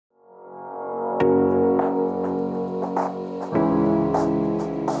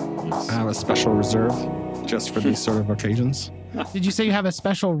a special reserve just for these sort of occasions. Did you say you have a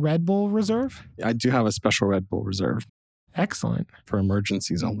special Red Bull reserve? I do have a special Red Bull reserve Excellent. for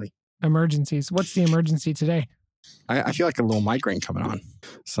emergencies only. Emergencies. What's the emergency today? I feel like a little migraine coming on,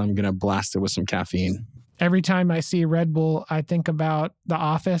 so I'm going to blast it with some caffeine. Every time I see Red Bull, I think about The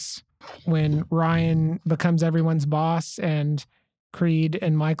Office when Ryan becomes everyone's boss and Creed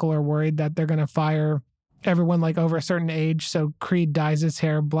and Michael are worried that they're going to fire everyone like over a certain age. So Creed dyes his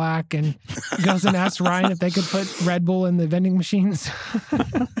hair black and goes and asks Ryan if they could put Red Bull in the vending machines.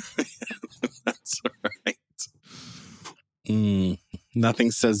 That's right.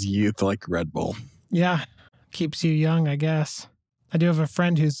 Nothing says youth like Red Bull. Yeah. Keeps you young, I guess. I do have a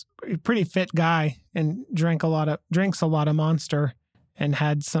friend who's a pretty fit guy and drinks a lot of Monster and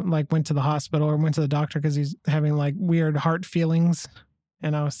had went to the hospital or went to the doctor because he's having like weird heart feelings.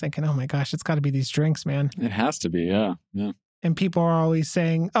 And I was thinking, oh my gosh, it's got to be these drinks, man. It has to be, yeah. And people are always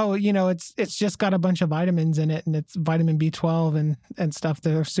saying, oh, it's just got a bunch of vitamins in it and it's vitamin B12 and stuff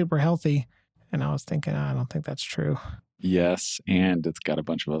that are super healthy. And I was thinking, I don't think that's true. Yes, and it's got a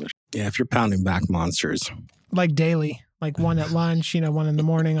bunch of other. Yeah, if you're pounding back Monsters. Like daily, like one at lunch, one in the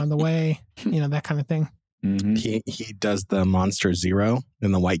morning on the way, that kind of thing. Mm-hmm. He does the Monster Zero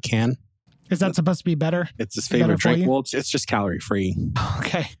in the white can. Is that supposed to be better? It's his favorite drink. Well, it's just calorie free.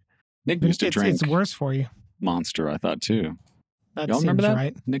 Okay. Nick used to drink It's worse for you. Monster, I thought too. That Y'all remember seems that?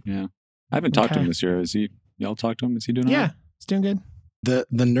 Right. Nick, yeah. I haven't talked to him this year. Y'all talked to him? Is he doing all Yeah, right? it's doing good. The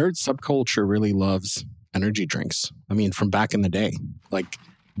nerd subculture really loves energy drinks. I mean, from back in the day, like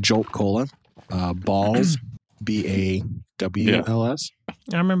Jolt Cola, Balls, BAWLS.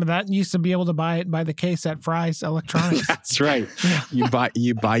 I remember that. You used to be able to buy it by the case at Fry's Electronics. That's right. Yeah.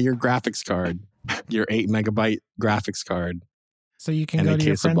 You buy your graphics card, your 8 megabyte graphics card. So you can And go a to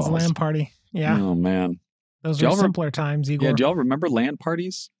your case of friend's balls. LAN party. Yeah. Oh, man. Those Do were y'all simpler times, Igor. Yeah, do y'all remember LAN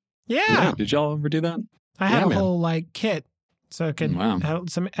parties? Yeah. Did y'all ever do that? I had Yeah, a man. whole kit. So it could Wow. have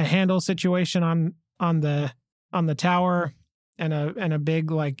a handle situation on the tower and a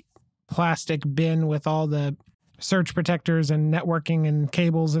big plastic bin with all the surge protectors and networking and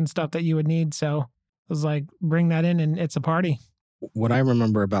cables and stuff that you would need. So it was bring that in and it's a party. What I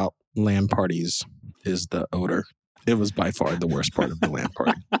remember about LAN parties is the odor. It was by far the worst part of the LAN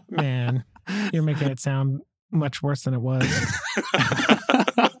party. Man, you're making it sound much worse than it was.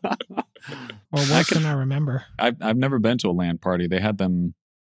 Or worse than I remember. I've never been to a LAN party. They had them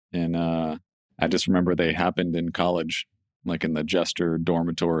in, I just remember they happened in college, like in the Jester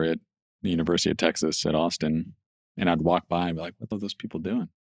dormitory at the University of Texas at Austin. And I'd walk by and be like, what are those people doing?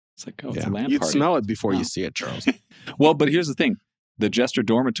 It's like, it's a LAN You'd party. smell it before Wow. you see it, Charles. Well, but here's the thing. The Jester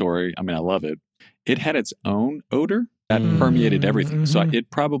dormitory, I mean, I love it. It had its own odor that permeated everything. So Mhm.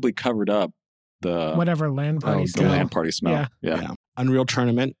 it probably covered up the Whatever LAN parties the LAN party smell. Yeah. Unreal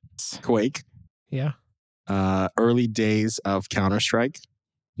Tournament, Quake, Yeah. early days of Counter-Strike,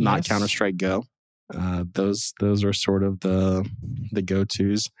 not Yes. Counter-Strike Go. Those are sort of the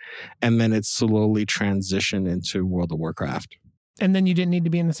go-tos. And then it slowly transitioned into World of Warcraft. And then you didn't need to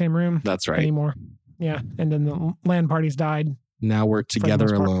be in the same room That's right. anymore. Yeah. And then the LAN parties died. Now we're together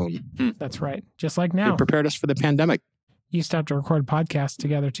most part. alone. That's right. Just like now. It prepared us for the pandemic. You used to have to record podcasts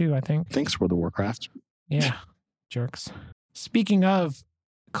together too, I think. Thanks, World of Warcraft. Yeah. Jerks. Speaking of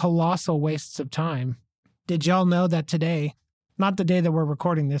colossal wastes of time, did y'all know that today, not the day that we're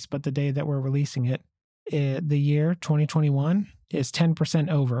recording this, but the day that we're releasing it, the year 2021 is 10%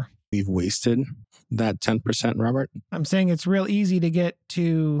 over. We've wasted that 10%, Robert. I'm saying it's real easy to get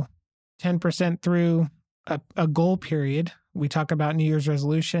to 10% through a goal period. We talk about New Year's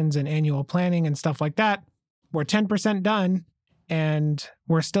resolutions and annual planning and stuff like that. We're 10% done and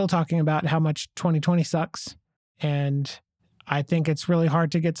we're still talking about how much 2020 sucks. And I think it's really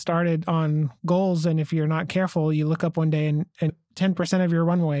hard to get started on goals. And if you're not careful, you look up one day and 10% of your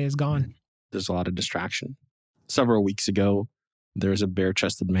runway is gone. There's a lot of distraction. Several weeks ago, there's a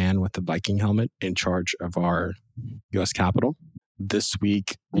bare-chested man with a Viking helmet in charge of our U.S. Capitol. This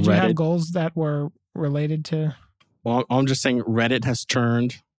week, Did you have Reddit... goals that were related to? Well, I'm just saying Reddit has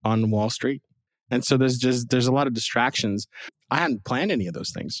turned on Wall Street. And so there's a lot of distractions. I hadn't planned any of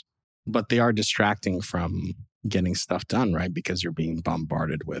those things, but they are distracting from getting stuff done, right? Because you're being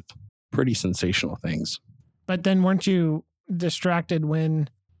bombarded with pretty sensational things. But then weren't you distracted when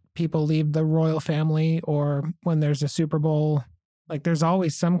people leave the royal family or when there's a Super Bowl? Like there's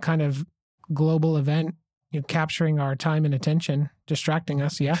always some kind of global event capturing our time and attention, distracting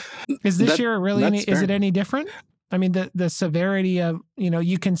us. Yeah. Is this year really is it any different? I mean, the severity of,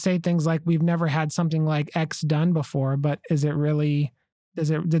 you can say things like we've never had something like X done before, but is it really,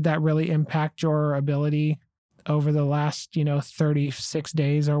 did that really impact your ability over the last, 36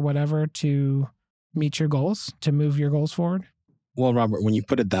 days or whatever to meet your goals, to move your goals forward? Well, Robert, when you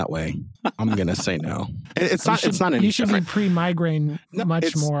put it that way, I'm going to say no. It's not any You should different. be pre-migraine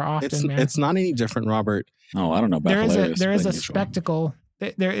much more often, man. It's not any different, Robert. Oh, I don't know about there is a spectacle.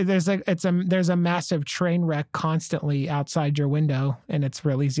 There's a massive train wreck constantly outside your window, and it's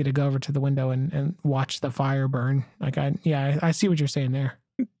real easy to go over to the window and watch the fire burn. I see what you're saying there.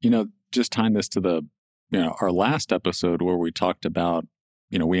 Just tying this to the, our last episode where we talked about,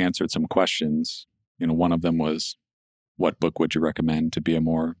 we answered some questions. One of them was, what book would you recommend to be a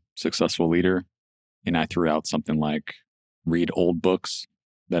more successful leader? And I threw out something like, read old books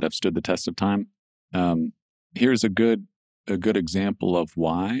that have stood the test of time. Here's a good example of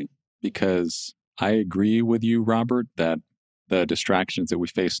why, because I agree with you, Robert, that the distractions that we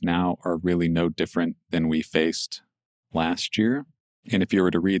face now are really no different than we faced last year. And if you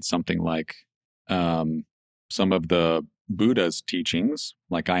were to read something like some of the Buddha's teachings,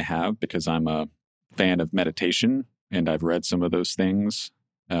 like I have, because I'm a fan of meditation and I've read some of those things,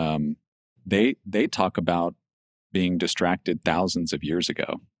 they talk about being distracted thousands of years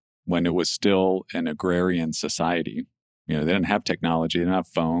ago when it was still an agrarian society. They didn't have technology, they didn't have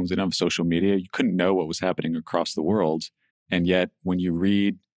phones, they didn't have social media. You couldn't know what was happening across the world. And yet, when you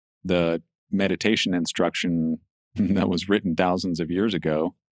read the meditation instruction that was written thousands of years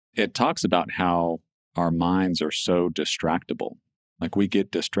ago, it talks about how our minds are so distractible. Like we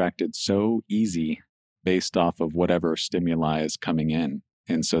get distracted so easy based off of whatever stimuli is coming in.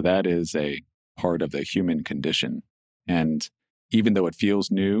 And so that is a part of the human condition. And even though it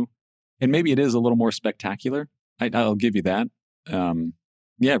feels new, and maybe it is a little more spectacular, I'll give you that.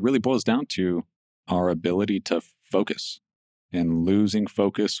 It really boils down to our ability to focus. And losing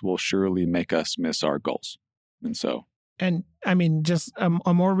focus will surely make us miss our goals. And I mean, just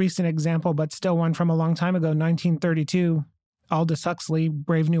a more recent example, but still one from a long time ago, 1932, Aldous Huxley,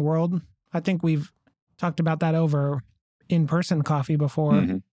 Brave New World. I think we've talked about that over in-person coffee before.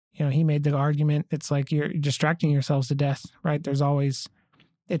 Mm-hmm. He made the argument, it's like you're distracting yourselves to death, right?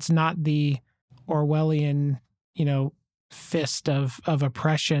 It's not the Orwellian, fist of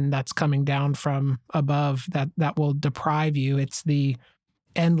oppression that's coming down from above that will deprive you. It's the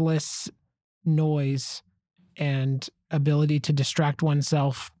endless noise and ability to distract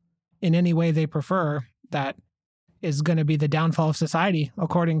oneself in any way they prefer that is going to be the downfall of society,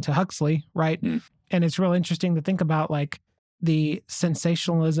 according to Huxley, right? Mm. And it's real interesting to think about like the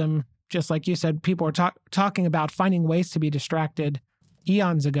sensationalism, just like you said, people are talking about finding ways to be distracted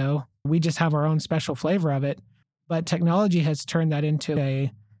eons ago. We just have our own special flavor of it. But technology has turned that into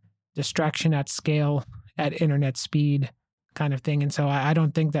a distraction at scale, at internet speed kind of thing. And so I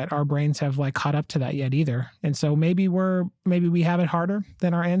don't think that our brains have like caught up to that yet either. And so maybe we have it harder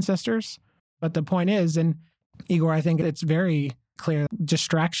than our ancestors. But the point is, and Igor, I think it's very clear,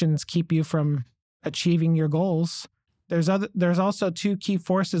 distractions keep you from achieving your goals. There's also two key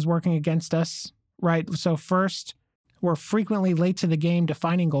forces working against us, right? So first, we're frequently late to the game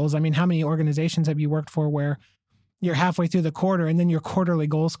defining goals. I mean, how many organizations have you worked for where you're halfway through the quarter and then your quarterly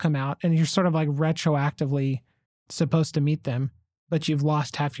goals come out and you're sort of like retroactively supposed to meet them, but you've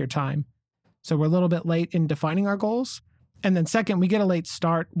lost half your time. So we're a little bit late in defining our goals. And then second, we get a late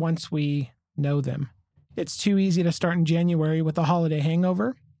start once we know them. It's too easy to start in January with a holiday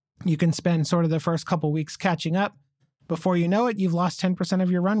hangover. You can spend sort of the first couple weeks catching up. Before you know it, you've lost 10%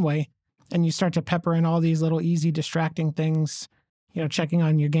 of your runway and you start to pepper in all these little easy distracting things, checking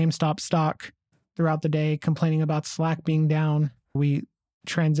on your GameStop stock throughout the day, complaining about Slack being down. We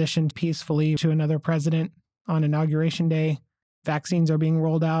transitioned peacefully to another president on Inauguration Day. Vaccines are being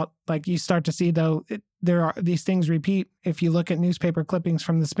rolled out. Like you start to see, though, these things repeat. If you look at newspaper clippings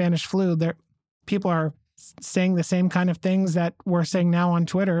from the Spanish flu, people are saying the same kind of things that we're saying now on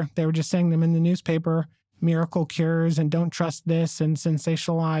Twitter. They were just saying them in the newspaper. Miracle cures and don't trust this and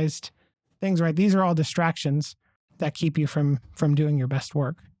sensationalized things, right? These are all distractions that keep you from doing your best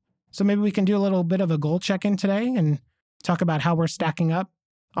work. So maybe we can do a little bit of a goal check-in today and talk about how we're stacking up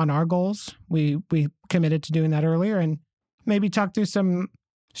on our goals. We committed to doing that earlier, and maybe talk through some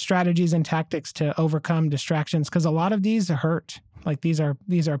strategies and tactics to overcome distractions, because a lot of these hurt. Like these are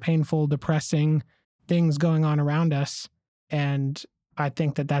painful, depressing things going on around us. And I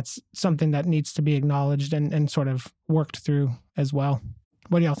think that that's something that needs to be acknowledged and sort of worked through as well.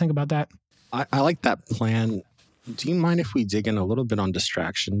 What do y'all think about that? I like that plan. Do you mind if we dig in a little bit on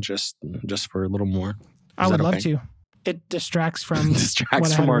distraction just for a little more? I would love to. It distracts from what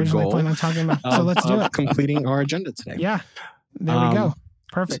I had our originally goal planned on talking about. So let's do it. Completing our agenda today. Yeah, there we go.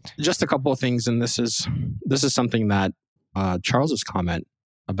 Perfect. Just a couple of things, and this is something that Charles's comment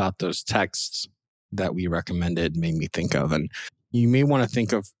about those texts that we recommended made me think of. And you may want to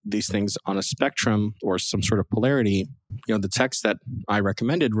think of these things on a spectrum or some sort of polarity. The texts that I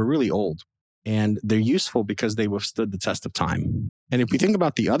recommended were really old, and they're useful because they withstood the test of time. And if we think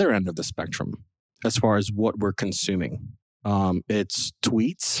about the other end of the spectrum, as far as what we're consuming, it's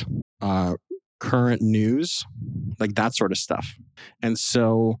tweets, current news, like that sort of stuff. And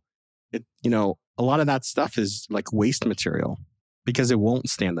so, a lot of that stuff is like waste material because it won't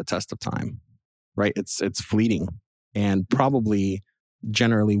stand the test of time, right? It's fleeting and probably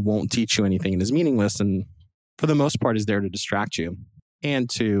generally won't teach you anything and is meaningless. And for the most part is there to distract you and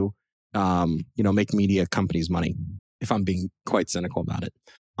to, make media companies money, if I'm being quite cynical about it.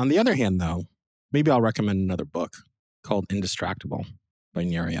 On the other hand, though, maybe I'll recommend another book called Indistractable by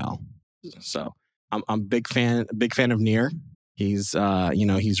Nir Eyal. So I'm a big fan of Nir. He's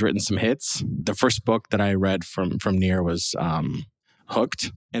written some hits. The first book that I read from Nir was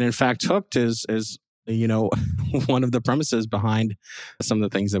Hooked. And in fact, Hooked is one of the premises behind some of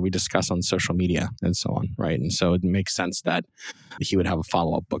the things that we discuss on social media and so on, right? And so it makes sense that he would have a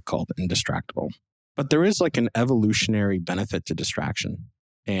follow-up book called Indistractable. But there is like an evolutionary benefit to distraction.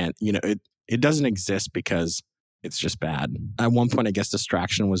 And, it doesn't exist because it's just bad. At one point, I guess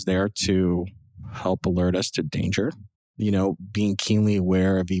distraction was there to help alert us to danger. Being keenly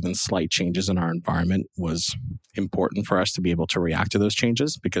aware of even slight changes in our environment was important for us to be able to react to those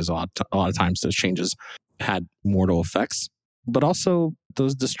changes, because a lot of times those changes had mortal effects. But also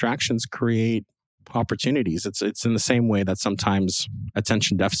those distractions create opportunities. It's in the same way that sometimes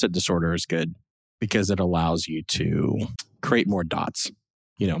attention deficit disorder is good because it allows you to create more dots,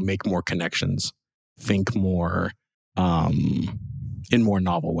 make more connections, think more in more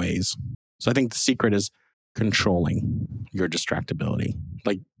novel ways. So I think the secret is controlling your distractibility,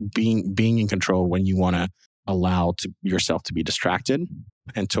 like being in control when you want to allow yourself to be distracted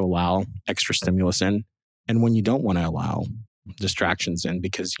and to allow extra stimulus in, and when you don't want to allow distractions in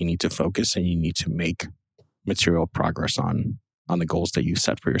because you need to focus and you need to make material progress on the goals that you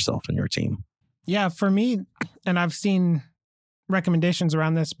set for yourself and your team. Yeah, for me, and I've seen recommendations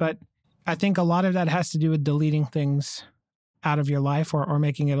around this, but I think a lot of that has to do with deleting things out of your life or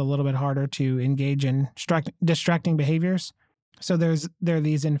making it a little bit harder to engage in distracting behaviors. So there are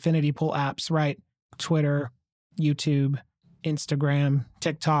these infinity pool apps, right? Twitter, YouTube, Instagram,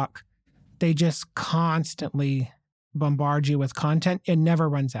 TikTok. They just constantly bombard you with content. It never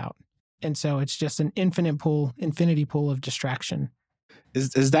runs out. And so it's just an infinity pool of distraction.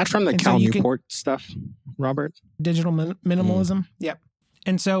 Is that from the Cal Newport stuff, Robert? Digital minimalism? Yep.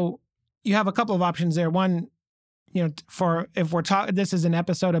 And so you have a couple of options there. One, this is an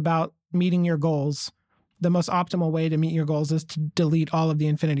episode about meeting your goals. The most optimal way to meet your goals is to delete all of the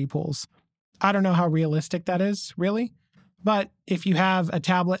infinity pools. I don't know how realistic that is, really. But if you have a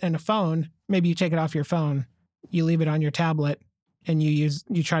tablet and a phone, maybe you take it off your phone, you leave it on your tablet, and you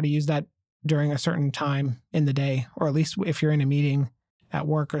try to use that during a certain time in the day, or at least if you're in a meeting at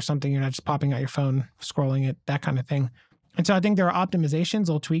work or something, you're not just popping out your phone, scrolling it, that kind of thing. And so I think there are optimizations,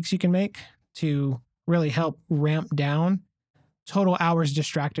 little tweaks you can make to really help ramp down total hours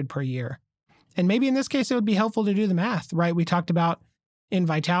distracted per year. And maybe in this case, it would be helpful to do the math, right? We talked about in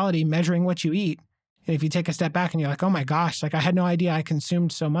Vitality, measuring what you eat. And if you take a step back and you're like, oh my gosh, like I had no idea I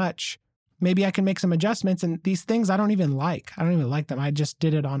consumed so much. Maybe I can make some adjustments. And these things I don't even like them. I just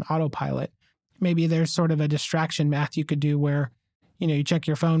did it on autopilot. Maybe there's sort of a distraction math you could do where, you check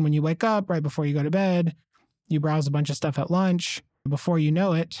your phone when you wake up, right before you go to bed. You browse a bunch of stuff at lunch. Before you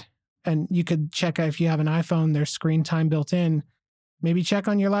know it, and you could check if you have an iPhone, there's screen time built in. Maybe check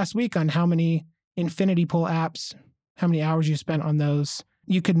on your last week on how many infinity pool apps, how many hours you spent on those.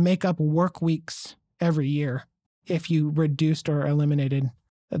 You could make up work weeks every year if you reduced or eliminated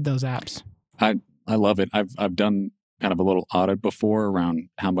those apps. I love it. I've done kind of a little audit before around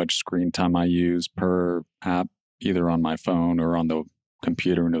how much screen time I use per app, either on my phone or on the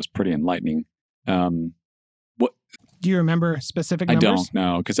computer, and it was pretty enlightening. Do you remember specific numbers? I don't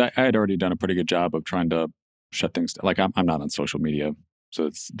know, because I had already done a pretty good job of trying to shut things down. Like I'm not on social media, so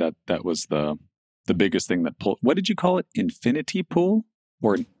it's that was the biggest thing that pulled. What did you call it? Infinity pool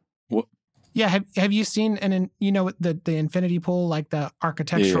or what? Yeah, have you seen the infinity pool, like the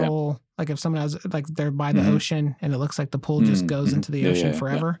architectural, like if someone has like they're by the ocean and it looks like the pool just goes into the ocean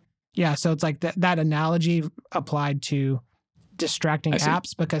forever. Yeah, so it's like that analogy applied to distracting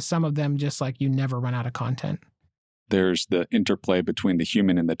apps, because some of them just like you never run out of content. There's the interplay between the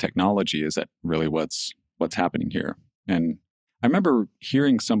human and the technology. Is that really what's happening here? And I remember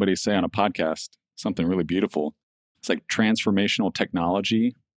hearing somebody say on a podcast something really beautiful. It's like transformational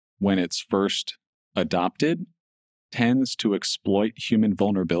technology, when it's first adopted, tends to exploit human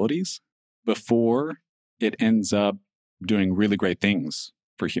vulnerabilities. before it ends up doing really great things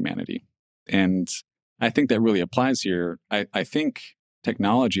for humanity. And I think that really applies here. I think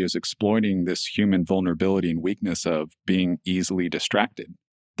technology is exploiting this human vulnerability and weakness of being easily distracted.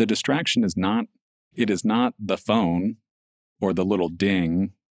 The distraction is not the phone or the little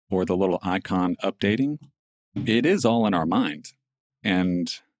ding or the little icon updating. It is all in our mind.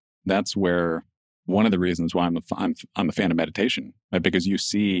 And that's where one of the reasons why I'm a fan of meditation, right? Because you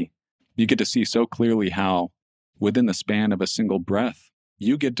get to see so clearly how within the span of a single breath,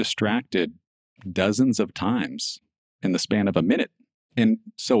 you get distracted dozens of times in the span of a minute. And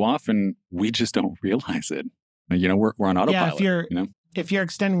so often we just don't realize it. We're on autopilot. Yeah, if you're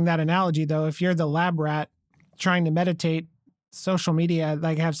extending that analogy though, if you're the lab rat trying to meditate, social media,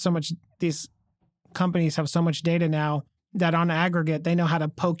 these companies have so much data now that on aggregate, they know how to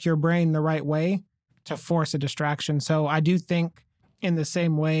poke your brain the right way to force a distraction. So I do think in the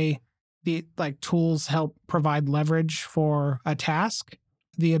same way, the tools help provide leverage for a task,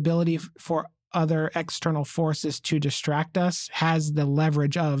 the ability for other external forces to distract us has the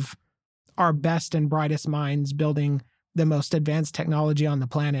leverage of our best and brightest minds building the most advanced technology on the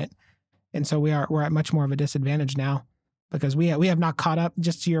planet. And so we're at much more of a disadvantage now because we have not caught up.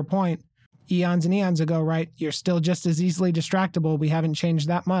 Just to your point, eons and eons ago, right? You're still just as easily distractible. We haven't changed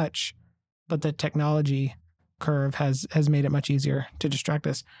that much, but the technology curve has made it much easier to distract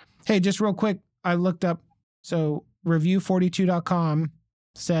us. Hey, just real quick, I looked up, so review42.com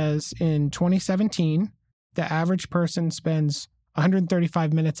says in 2017, the average person spends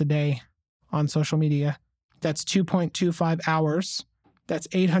 135 minutes a day on social media. That's 2.25 hours. That's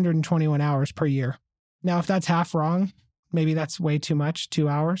 821 hours per year. Now, if that's half wrong, maybe that's way too much, 2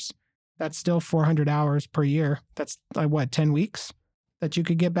 hours. That's still 400 hours per year. That's 10 weeks that you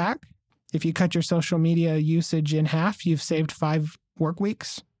could get back? If you cut your social media usage in half, you've saved 5 work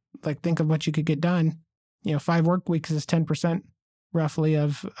weeks. Think of what you could get done. 5 work weeks is 10% roughly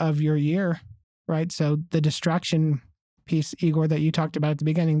of your year, right? So the distraction piece, Igor, that you talked about at the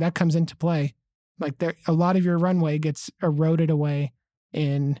beginning, that comes into play. A lot of your runway gets eroded away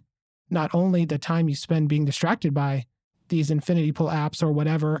in not only the time you spend being distracted by these infinity pool apps or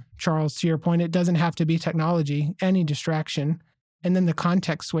whatever. Charles, to your point, it doesn't have to be technology, any distraction. And then the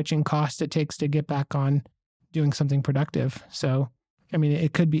context switching cost it takes to get back on doing something productive. So,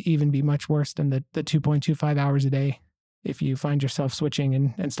 it could even be much worse than the 2.25 hours a day if you find yourself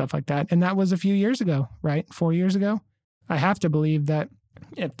switching and stuff like that. And that was a few years ago, right? 4 years ago. I have to believe that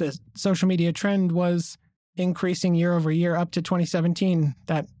if the social media trend was increasing year over year up to 2017,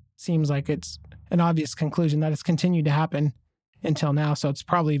 that seems like it's an obvious conclusion that it's continued to happen until now. So it's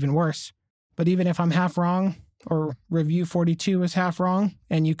probably even worse. But even if I'm half wrong, or Review 42 is half wrong,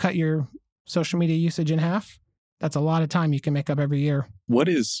 and you cut your social media usage in half, that's a lot of time you can make up every year. What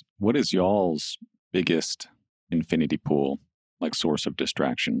is y'all's biggest infinity pool, source of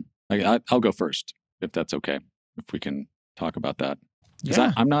distraction? I'll go first, if that's okay, if we can talk about that.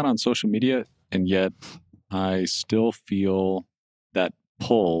 Because I'm not on social media, and yet I still feel that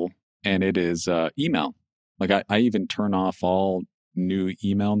pull, and it is email. I even turn off all new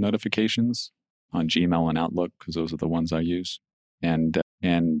email notifications on Gmail and Outlook because those are the ones I use. And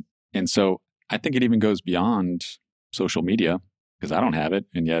so I think it even goes beyond social media because I don't have it.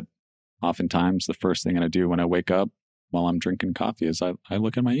 And yet oftentimes the first thing I do when I wake up while I'm drinking coffee is I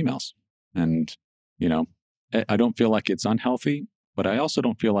look at my emails. And, I don't feel like it's unhealthy, but I also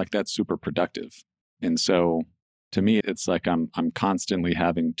don't feel like that's super productive. And so to me, it's like I'm constantly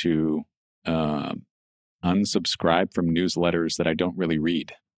having to unsubscribe from newsletters that I don't really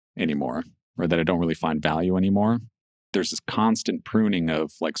read anymore, or that I don't really find value anymore. There's this constant pruning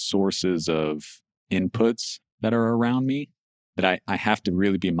of sources of inputs that are around me that I have to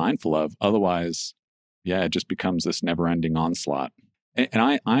really be mindful of. Otherwise, it just becomes this never-ending onslaught.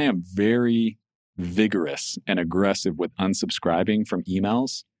 And I am very vigorous and aggressive with unsubscribing from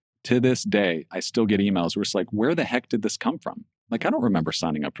emails. To this day, I still get emails where it's where the heck did this come from? I don't remember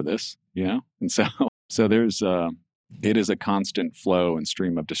signing up for this, And so there's it is a constant flow and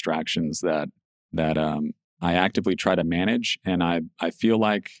stream of distractions that I actively try to manage. And I feel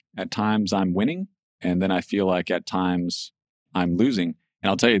like at times I'm winning, and then I feel like at times I'm losing. And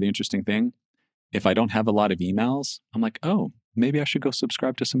I'll tell you the interesting thing, if I don't have a lot of emails, I'm like, oh, maybe I should go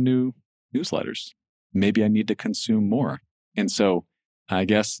subscribe to some new newsletters. Maybe I need to consume more. And so I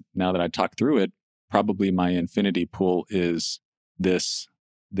guess now that I talk through it, probably my infinity pool is this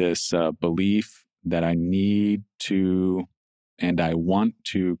belief that I need to and I want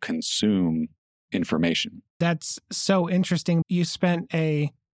to consume information. That's so interesting. You spent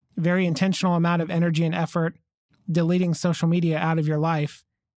a very intentional amount of energy and effort deleting social media out of your life.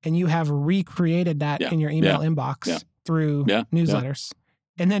 and you have recreated that in your email inbox through newsletters.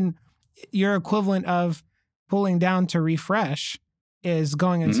 And then your equivalent of pulling down to refresh is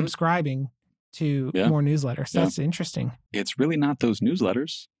going and subscribing to more newsletters. That's interesting. It's really not those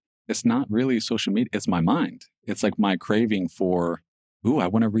newsletters. It's not really social media. It's my mind. It's like my craving for, I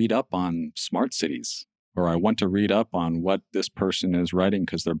want to read up on smart cities, or I want to read up on what this person is writing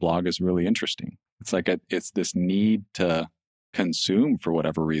because their blog is really interesting. It's like it's this need to consume for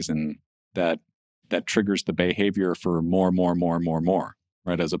whatever reason that triggers the behavior for more,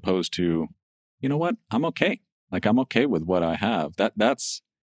 right? As opposed to, you know what? I'm okay. Like, I'm okay with what I have. That's,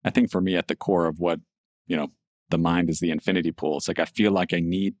 I think, for me, at the core of what, the mind is the infinity pool. It's like, I feel like I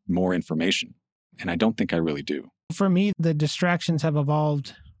need more information, and I don't think I really do. For me, the distractions have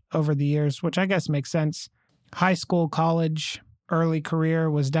evolved over the years, which I guess makes sense. High school, college, early career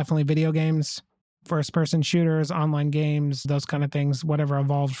was definitely video games, first-person shooters, online games, those kind of things, whatever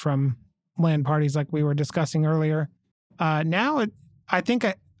evolved from LAN parties like we were discussing earlier. Now, I think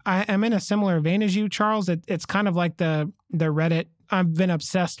I am in a similar vein as you, Charles. It's kind of like the Reddit. I've been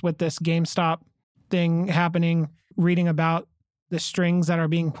obsessed with this GameStop thing happening, reading about the strings that are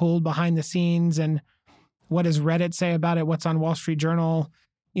being pulled behind the scenes and what does Reddit say about it, what's on Wall Street Journal,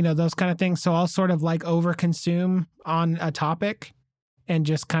 those kind of things. So I'll sort of like overconsume on a topic and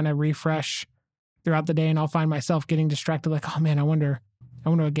just kind of refresh throughout the day, and I'll find myself getting distracted like, oh man, I wonder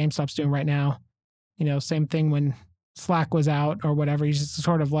what GameStop's doing right now. Same thing when Slack was out or whatever. You just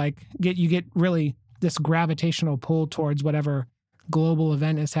sort of like get really this gravitational pull towards whatever global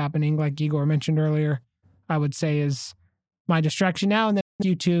event is happening, like Igor mentioned earlier, I would say is my distraction now. And then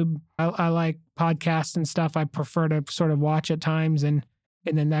YouTube, I like podcasts and stuff. I prefer to sort of watch at times, and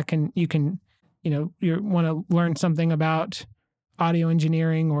then you want to learn something about audio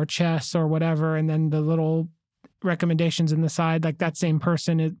engineering or chess or whatever, and then the little recommendations in the side, like that same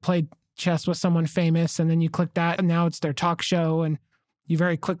person played chess with someone famous, and then you click that, and now it's their talk show, and you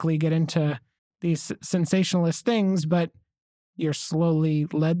very quickly get into these sensationalist things, but you're slowly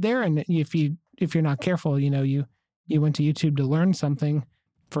led there. And if you're not careful, you went to YouTube to learn something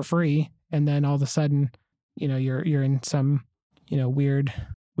for free, and then all of a sudden, you're in some, weird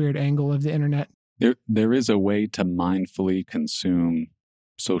angle of the internet. There is a way to mindfully consume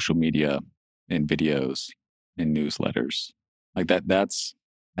social media and videos and newsletters like that.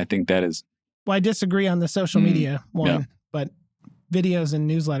 I think that is. Well, I disagree on the social media one, but videos and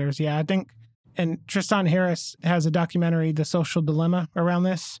newsletters, I think. And Tristan Harris has a documentary, The Social Dilemma, around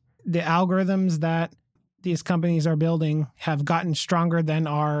this. The algorithms that these companies are building have gotten stronger than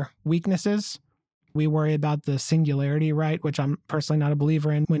our weaknesses. We worry about the singularity, right? Which I'm personally not a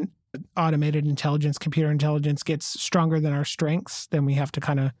believer in. When automated intelligence, computer intelligence gets stronger than our strengths, then we have to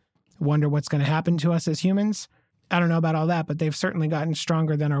kind of wonder what's going to happen to us as humans. I don't know about all that, but they've certainly gotten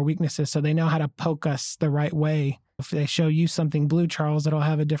stronger than our weaknesses. So they know how to poke us the right way. If they show you something blue, Charles, it'll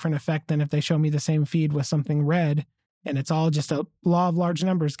have a different effect than if they show me the same feed with something red. And it's all just a law of large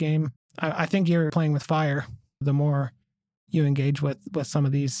numbers game. I think you're playing with fire the more you engage with some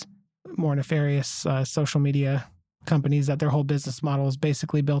of these more nefarious social media companies that their whole business model is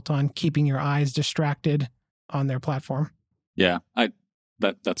basically built on keeping your eyes distracted on their platform. Yeah,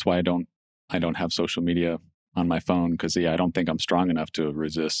 that's why I don't have social media on my phone, because I don't think I'm strong enough to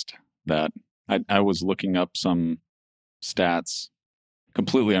resist that. I was looking up some stats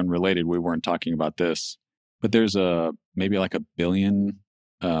completely unrelated. We weren't talking about this, but there's maybe like 1 billion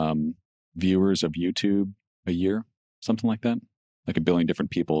viewers of YouTube a year, something like that. Like 1 billion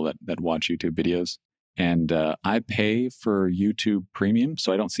different people that watch YouTube videos. And I pay for YouTube Premium,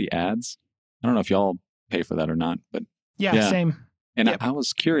 so I don't see ads. I don't know if y'all pay for that or not, but yeah. Same. And yep. I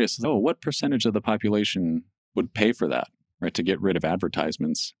was curious, what percentage of the population would pay for that, right? To get rid of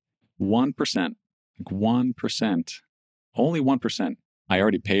advertisements. 1%, like 1%, only 1%. I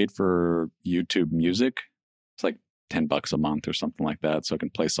already paid for YouTube Music. It's like $10 a month or something like that, so I can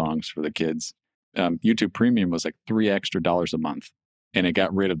play songs for the kids. YouTube Premium was like $3 extra a month, and it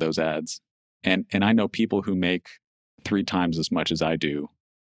got rid of those ads. And I know people who make 3 times as much as I do,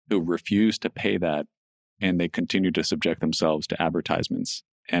 who refuse to pay that, and they continue to subject themselves to advertisements.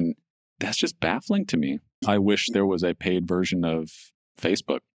 And that's just baffling to me. I wish there was a paid version of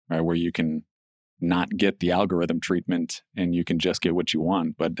Facebook, right, where you can not get the algorithm treatment and you can just get what you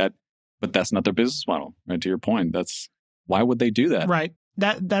want. But that's not their business model, right? To your point, why would they do that? Right.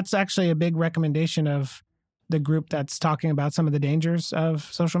 That's actually a big recommendation of the group that's talking about some of the dangers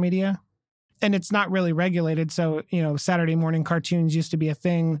of social media. And it's not really regulated. So, Saturday morning cartoons used to be a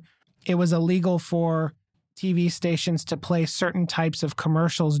thing. It was illegal for TV stations to play certain types of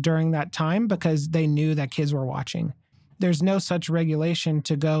commercials during that time because they knew that kids were watching. there's no such regulation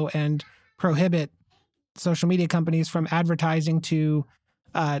to go and prohibit social media companies from advertising to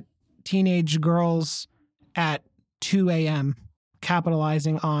teenage girls at 2 a.m.,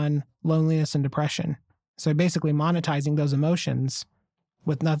 capitalizing on loneliness and depression. So basically monetizing those emotions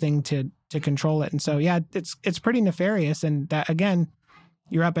with nothing to control it. And so, yeah, it's pretty nefarious. And that, again,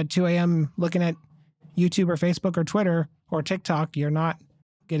 you're up at 2 a.m. looking at YouTube or Facebook or Twitter or TikTok, you're not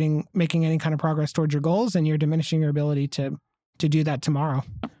making any kind of progress towards your goals, and you're diminishing your ability to do that tomorrow.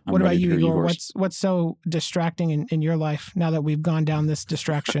 What about you, Igor? What's so distracting in your life now that we've gone down this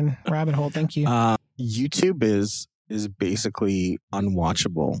distraction rabbit hole? Thank you. YouTube is basically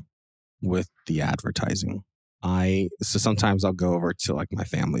unwatchable with the advertising. So sometimes I'll go over to like my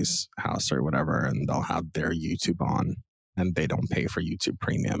family's house or whatever, and they'll have their YouTube on, and they don't pay for YouTube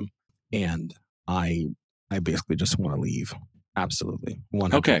Premium, and I basically just want to leave. Absolutely,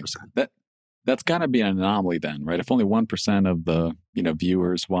 100%. Okay, that's got to be an anomaly then, right? If only 1% of the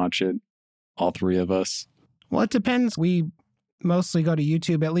viewers watch it, all three of us. Well, it depends. We mostly go to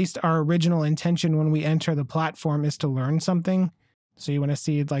YouTube. At least our original intention when we enter the platform is to learn something. So you want to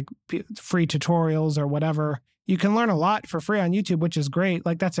see like free tutorials or whatever. You can learn a lot for free on YouTube, which is great.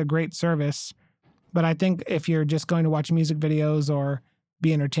 Like that's a great service. But I think if you're just going to watch music videos or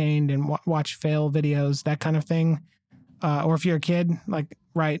be entertained and watch fail videos, that kind of thing, or if you're a kid, like,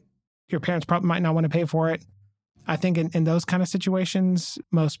 right, your parents probably might not want to pay for it. I think in those kind of situations,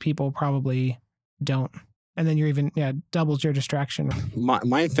 most people probably don't. And then you're even, doubles your distraction.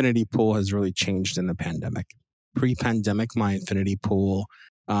 My infinity pool has really changed in the pandemic. Pre-pandemic, my infinity pool,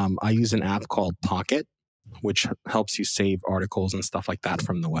 I use an app called Pocket, which helps you save articles and stuff like that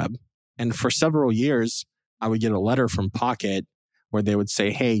from the web. And for several years, I would get a letter from Pocket where they would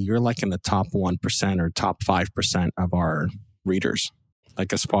say, hey, you're like in the top 1% or top 5% of our readers,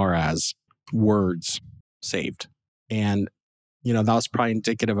 like as far as words saved. And, that was probably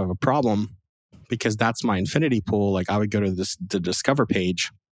indicative of a problem because that's my infinity pool. Like I would go to the Discover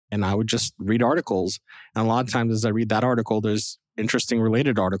page and I would just read articles. And a lot of times as I read that article, there's interesting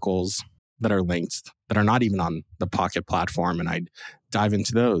related articles that are linked that are not even on the Pocket platform. And I'd dive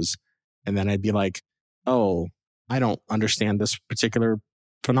into those. And then I'd be like, oh, I don't understand this particular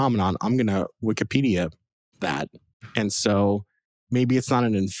phenomenon. I'm going to Wikipedia that. And so maybe it's not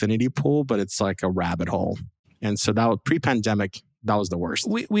an infinity pool, but it's like a rabbit hole. And so that was pre-pandemic, that was the worst.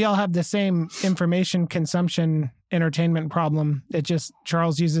 We all have the same information consumption entertainment problem. It just,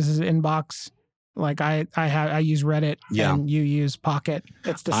 Charles uses his inbox. Like I use Reddit and you use Pocket.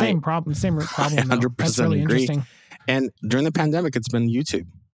 It's the same problem, same root problem. 100% That's really agree. Interesting. And during the pandemic, it's been YouTube.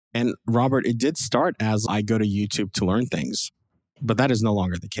 And Robert, it did start as I go to YouTube to learn things, but that is no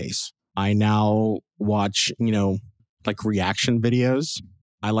longer the case. I now watch, like reaction videos.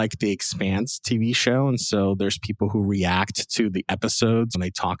 I like The Expanse TV show. And so there's people who react to the episodes and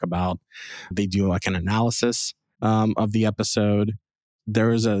they do like an analysis of the episode. There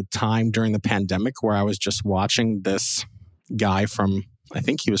was a time during the pandemic where I was just watching this guy from, I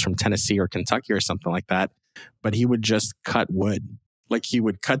think he was from Tennessee or Kentucky or something like that, but he would just cut wood. Like he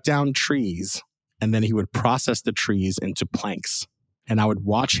would cut down trees and then he would process the trees into planks. And I would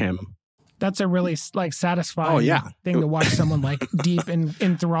watch him. That's a really like satisfying thing to watch someone like deep and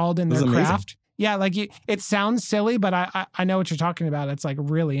enthralled in their craft. Yeah, like it sounds silly, but I know what you're talking about. It's like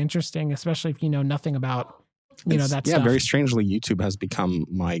really interesting, especially if you know nothing about that stuff. Yeah, very strangely, YouTube has become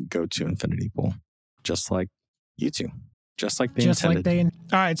my go-to infinity pool, just like YouTube. Just like they intended.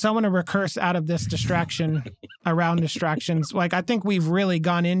 All right, so I want to recurse out of this distraction around distractions. Like I think we've really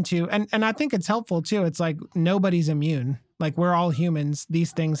gone into, and I think it's helpful too. It's like nobody's immune. Like we're all humans.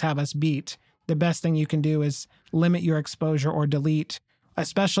 These things have us beat. The best thing you can do is limit your exposure or delete,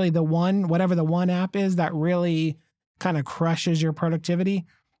 especially whatever the one app is that really kind of crushes your productivity.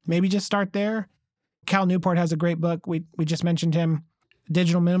 Maybe just start there. Cal Newport has a great book. We just mentioned him,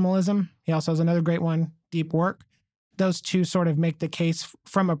 Digital Minimalism. He also has another great one, Deep Work. Those two sort of make the case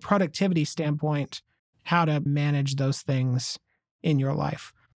from a productivity standpoint, how to manage those things in your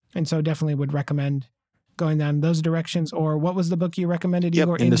life. And so definitely would recommend going down those directions. Or what was the book you recommended,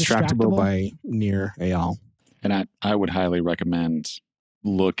 Igor? Indistractable by Nir Eyal. And I would highly recommend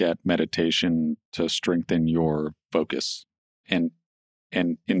look at meditation to strengthen your focus and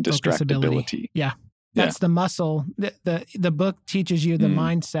indistractability. Yeah. That's the muscle. The book teaches you the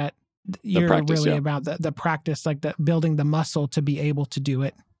mindset. You're really about the practice, like the building the muscle to be able to do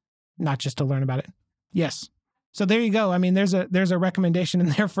it, not just to learn about it. Yes. So there you go. I mean, there's a recommendation in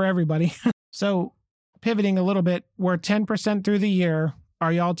there for everybody. So pivoting a little bit, we're 10% through the year.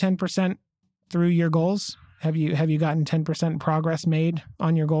 Are y'all 10% through your goals? Have you gotten 10% progress made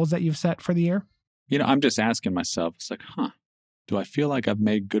on your goals that you've set for the year? I'm just asking myself, it's like, do I feel like I've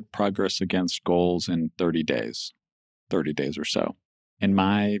made good progress against goals in 30 days or so? And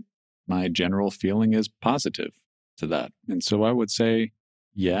my general feeling is positive to that. And so I would say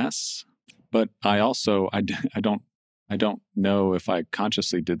yes, but I also, I don't know if I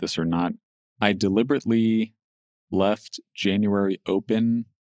consciously did this or not. I deliberately left January open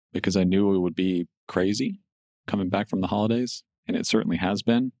because I knew it would be crazy coming back from the holidays, and it certainly has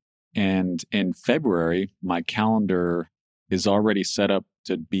been. And in February, my calendar is already set up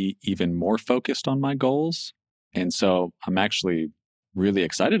to be even more focused on my goals. And so I'm actually really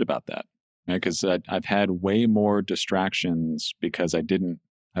excited about that, because I've had way more distractions because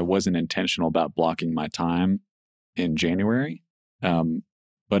I wasn't intentional about blocking my time in January.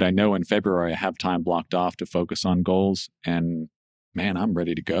 But I know in February I have time blocked off to focus on goals, and man, I'm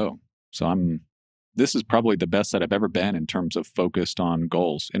ready to go. So this is probably the best that I've ever been in terms of focused on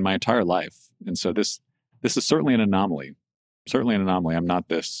goals in my entire life. And so this is certainly an anomaly. I'm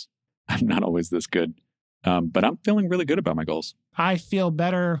not always this good. But I'm feeling really good about my goals. I feel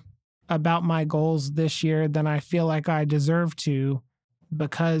better about my goals this year than I feel like I deserve to,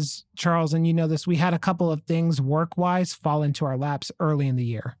 because, Charles, and you know this, we had a couple of things work-wise fall into our laps early in the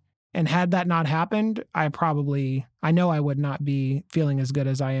year. And had that not happened, I know I would not be feeling as good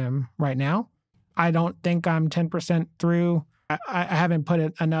as I am right now. I don't think I'm 10% through. I haven't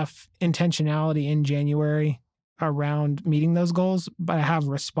put enough intentionality in January around meeting those goals, but I have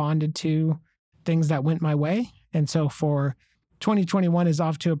responded to things that went my way. And so for 2021 is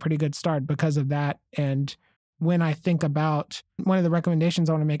off to a pretty good start because of that. And when I think about one of the recommendations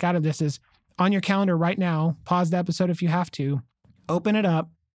I want to make out of this is on your calendar right now, pause the episode if you have to, open it up,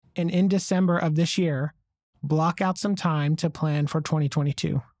 and in December of this year, block out some time to plan for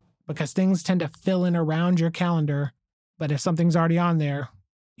 2022, because things tend to fill in around your calendar. But if something's already on there,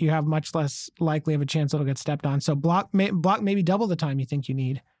 you have much less likely of a chance it'll get stepped on. So block maybe double the time you think you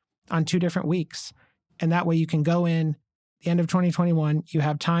need on 2 different weeks. And that way you can go in the end of 2021, you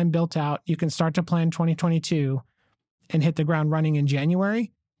have time built out, you can start to plan 2022 and hit the ground running in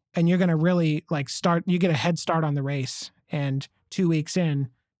January. And you're going to really you get a head start on the race. And 2 weeks in,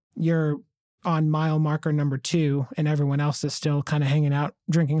 you're on mile marker number 2 and everyone else is still kind of hanging out,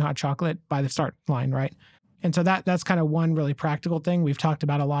 drinking hot chocolate by the start line, right? And so that's kind of one really practical thing. We've talked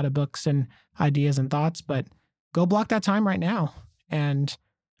about a lot of books and ideas and thoughts, but go block that time right now. And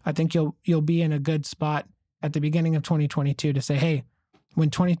I think you'll be in a good spot at the beginning of 2022 to say, hey, when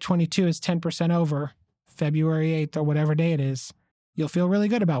 2022 is 10% over, February 8th or whatever day it is, you'll feel really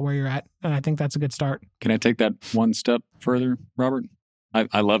good about where you're at. And I think that's a good start. Can I take that one step further, Robert?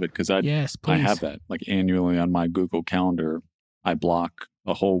 I love it because Yes, please. I have that annually on my Google Calendar. I block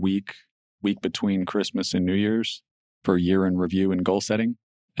a whole week between Christmas and New Year's for year in review and goal setting.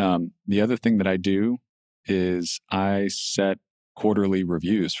 The other thing that I do is I set quarterly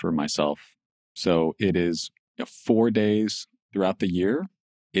reviews for myself. So it is 4 days throughout the year.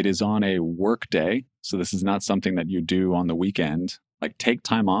 It is on a work day. So this is not something that you do on the weekend. Take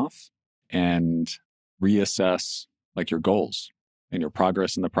time off and reassess your goals and your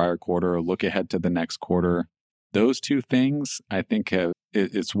progress in the prior quarter, or look ahead to the next quarter. Those 2 things, I think,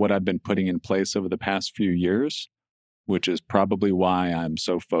 it's what I've been putting in place over the past few years, which is probably why I'm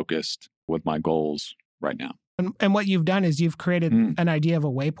so focused with my goals right now. And what you've done is you've created an idea of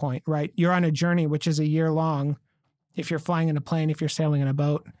a waypoint, right? You're on a journey, which is a year long. If you're flying in a plane, if you're sailing in a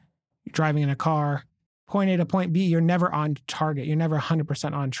boat, you're driving in a car, point A to point B, you're never on target. You're never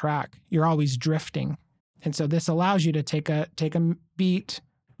 100% on track. You're always drifting. And so this allows you to take a beat,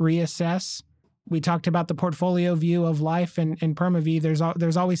 reassess. We talked about the portfolio view of life in PermaV.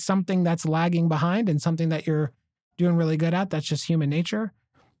 There's always something that's lagging behind and something that you're doing really good at. That's just human nature.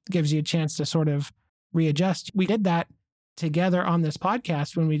 It gives you a chance to sort of readjust. We did that together on this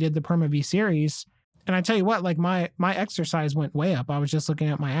podcast when we did the PermaV series. And I tell you what, my exercise went way up. I was just looking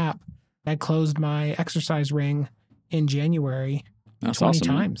at my app. I closed my exercise ring in January 20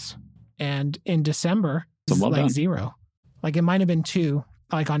 times. And in December, it's 0. It might have been 2,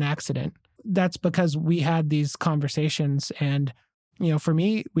 on accident. That's because we had these conversations. And, for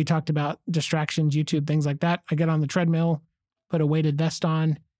me, we talked about distractions, YouTube, things like that. I get on the treadmill, put a weighted vest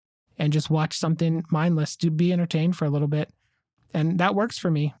on, and just watch something mindless to be entertained for a little bit. And that works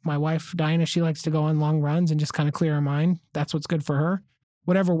for me. My wife, Diana, she likes to go on long runs and just kind of clear her mind. That's what's good for her.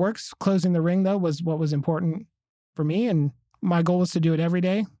 Whatever works. Closing the ring, though, was what was important for me. And my goal was to do it every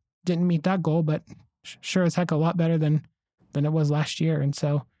day. Didn't meet that goal, but sure as heck a lot better than it was last year. And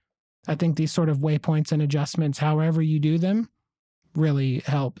so I think these sort of waypoints and adjustments, however you do them, really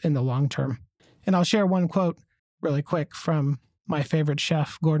help in the long term. And I'll share one quote really quick from my favorite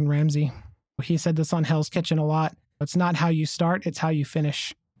chef, Gordon Ramsay. He said this on Hell's Kitchen a lot. It's not how you start, it's how you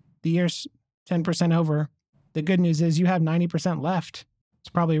finish. The year's 10% over. The good news is you have 90% left. It's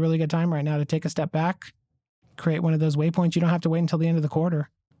probably a really good time right now to take a step back, create one of those waypoints. You don't have to wait until the end of the quarter.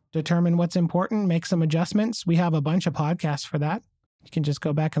 Determine what's important, make some adjustments. We have a bunch of podcasts for that. You can just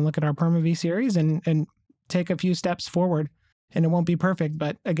go back and look at our PermaV series and take a few steps forward. And it won't be perfect,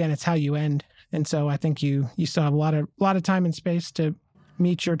 but again, it's how you end. And so I think you still have a lot of time and space to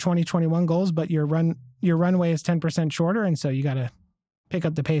meet your 2021 goals, but your runway is 10% shorter. And so you got to pick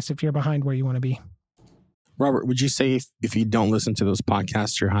up the pace if you're behind where you want to be. Robert, would you say if you don't listen to those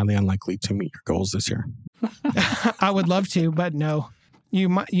podcasts, you're highly unlikely to meet your goals this year? I would love to, but no. You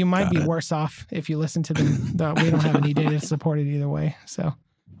might be worse off if you listen to them. Though we don't have any data to support it either way. So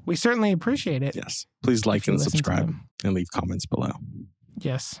we certainly appreciate it. Yes. Please like and subscribe and leave comments below.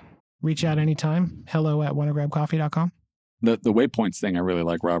 Yes. Reach out anytime. hello@wannagrabcoffee.com. The waypoints thing I really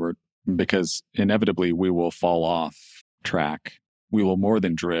like, Robert, because inevitably we will fall off track. We will more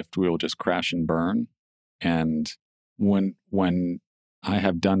than drift. We will just crash and burn. And when I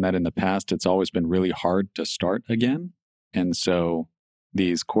have done that in the past, it's always been really hard to start again. And so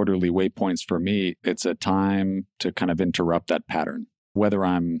these quarterly waypoints for me, it's a time to kind of interrupt that pattern. Whether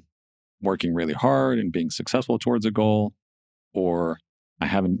I'm working really hard and being successful towards a goal, or I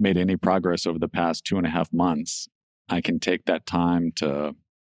haven't made any progress over the past 2.5 months, I can take that time to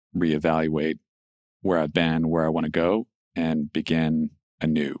reevaluate where I've been, where I want to go, and begin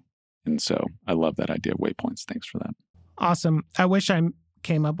anew. And so I love that idea of waypoints. Thanks for that. Awesome. I wish I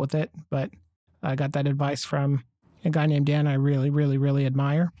came up with it, but I got that advice from a guy named Dan I really, really, really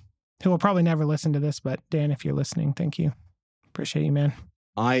admire, who will probably never listen to this. But Dan, if you're listening, thank you. Appreciate you, man.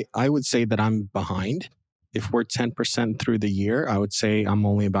 I would say that I'm behind. If we're 10% through the year, I would say I'm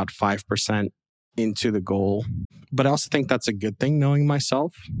only about 5% into the goal. But I also think that's a good thing, knowing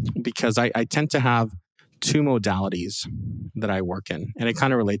myself, because I tend to have two modalities that I work in. And it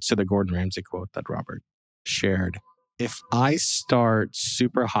kind of relates to the Gordon Ramsay quote that Robert shared. If I start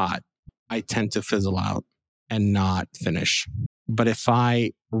super hot, I tend to fizzle out and not finish. But if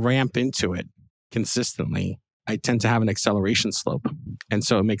I ramp into it consistently, I tend to have an acceleration slope. And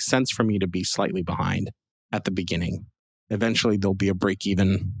so it makes sense for me to be slightly behind at the beginning. Eventually, there'll be a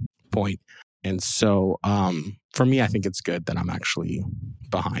break-even point. And so for me, I think it's good that I'm actually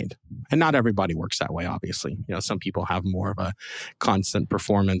behind. And not everybody works that way, obviously. You know, some people have more of a constant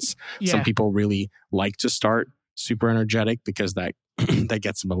performance. Yeah. Some people really like to start super energetic because that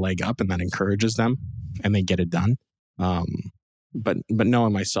gets them a leg up and that encourages them and they get it done. But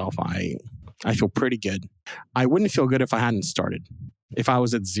knowing myself, I feel pretty good. I wouldn't feel good if I hadn't started. If I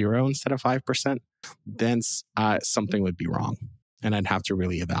was at 0 instead of 5%, then something would be wrong. And I'd have to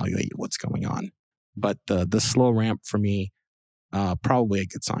really evaluate what's going on. But the slow ramp for me, probably a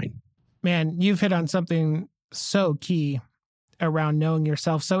good sign. Man, you've hit on something so key around knowing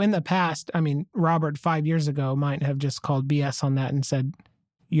yourself. So in the past, I mean, Robert 5 years ago might have just called BS on that and said,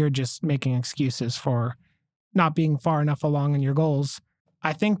 you're just making excuses for not being far enough along in your goals.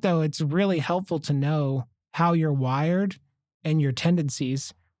 I think, though, it's really helpful to know how you're wired and your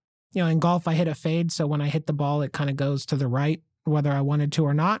tendencies. You know, in golf, I hit a fade. So when I hit the ball, it kind of goes to the right, whether I wanted to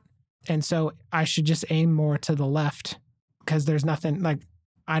or not. And so I should just aim more to the left because there's nothing like,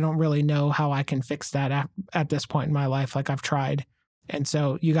 I don't really know how I can fix that at this point in my life. Like I've tried. And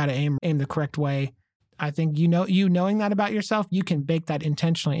so you got to aim the correct way. I think, knowing that about yourself, you can bake that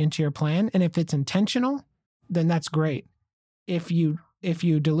intentionally into your plan. And if it's intentional, then that's great. If you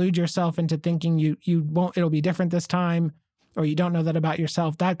delude yourself into thinking you won't, it'll be different this time, or you don't know that about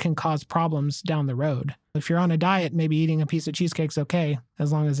yourself, that can cause problems down the road. If you're on a diet, maybe eating a piece of cheesecake's okay,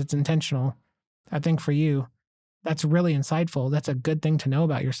 as long as it's intentional. I think for you, that's really insightful. That's a good thing to know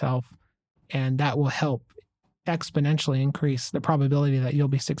about yourself. And that will help exponentially increase the probability that you'll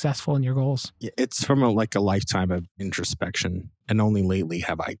be successful in your goals. Yeah, it's from a lifetime of introspection. And only lately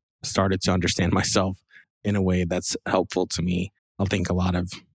have I started to understand myself in a way that's helpful to me. I think a lot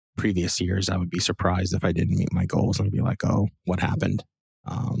of previous years, I would be surprised if I didn't meet my goals and be like, oh, what happened?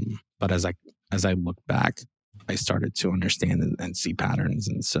 But as I look back, I started to understand and see patterns.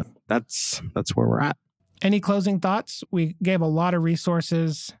 And so that's where we're at. Any closing thoughts? We gave a lot of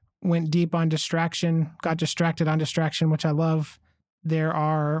resources, went deep on distraction, got distracted on distraction, which I love. There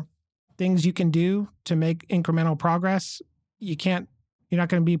are things you can do to make incremental progress. You're not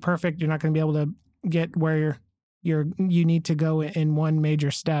going to be perfect. You're not going to be able to get where you need to go in one major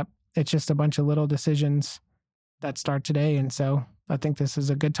step. It's just a bunch of little decisions that start today. And so I think this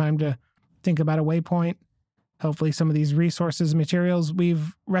is a good time to think about a waypoint. Hopefully some of these resources, materials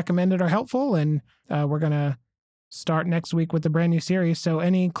we've recommended are helpful, and we're going to start next week with a brand new series. So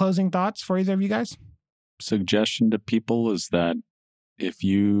any closing thoughts for either of you guys? Suggestion to people is that if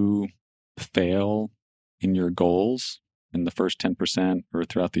you fail in your goals in the first 10% or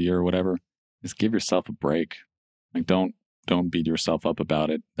throughout the year or whatever, just give yourself a break. Like don't beat yourself up about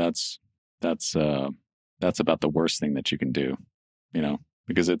it. That's about the worst thing that you can do,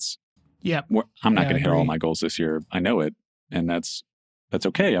 because it's, I'm not going to hit all my goals this year. I know it. And that's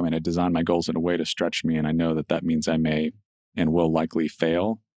okay. I mean, I designed my goals in a way to stretch me, and I know that means I may and will likely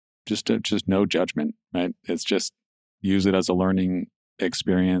fail. Just no judgment, right? It's just use it as a learning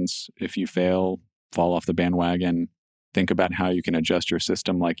experience. If you fail, fall off the bandwagon. Think about how you can adjust your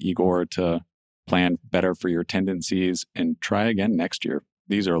system like Igor to plan better for your tendencies and try again next year.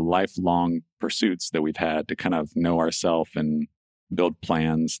 These are lifelong pursuits that we've had to kind of know ourselves and build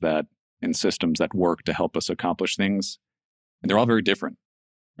plans and systems that work to help us accomplish things. And they're all very different,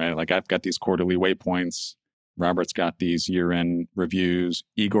 right? Like I've got these quarterly waypoints. Robert's got these year-end reviews.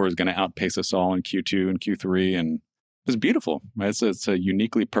 Igor is going to outpace us all in Q2 and Q3. And it's beautiful, right? It's a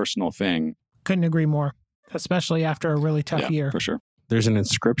uniquely personal thing. Couldn't agree more, especially after a really tough year. For sure. There's an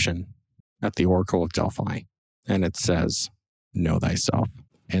inscription at the Oracle of Delphi, and it says, know thyself.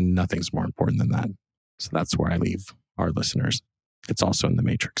 And nothing's more important than that. So that's where I leave our listeners. It's also in the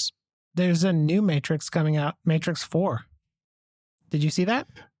Matrix. There's a new Matrix coming out, Matrix 4. Did you see that?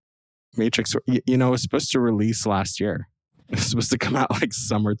 Matrix, it was supposed to release last year. It was supposed to come out like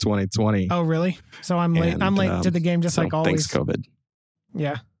summer 2020. Oh, really? So I'm late. I'm late to the game, just like always. Thanks, COVID.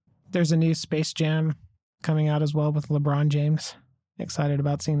 Yeah. There's a new Space Jam coming out as well with LeBron James. Excited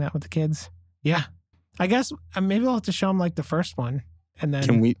about seeing that with the kids. Yeah. I guess maybe I'll have to show them like the first one. And then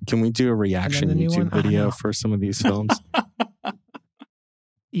can we do a reaction YouTube video for some of these films?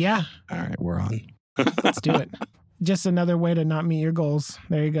 Yeah. All right, we're on. Let's do it. Just another way to not meet your goals.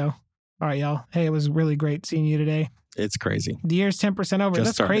 There you go. All right, y'all. Hey, it was really great seeing you today. It's crazy. The year's 10% over.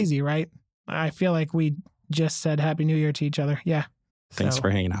 That's started. Crazy, right? I feel like we just said Happy New Year to each other. Yeah. Thanks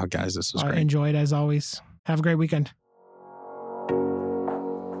for hanging out, guys. This was great. I enjoyed as always. Have a great weekend.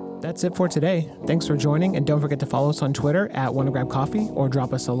 That's it for today. Thanks for joining, and don't forget to follow us on Twitter @WannaGrabCoffee or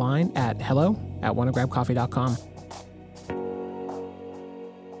drop us a line at hello@wannagrabcoffee.com.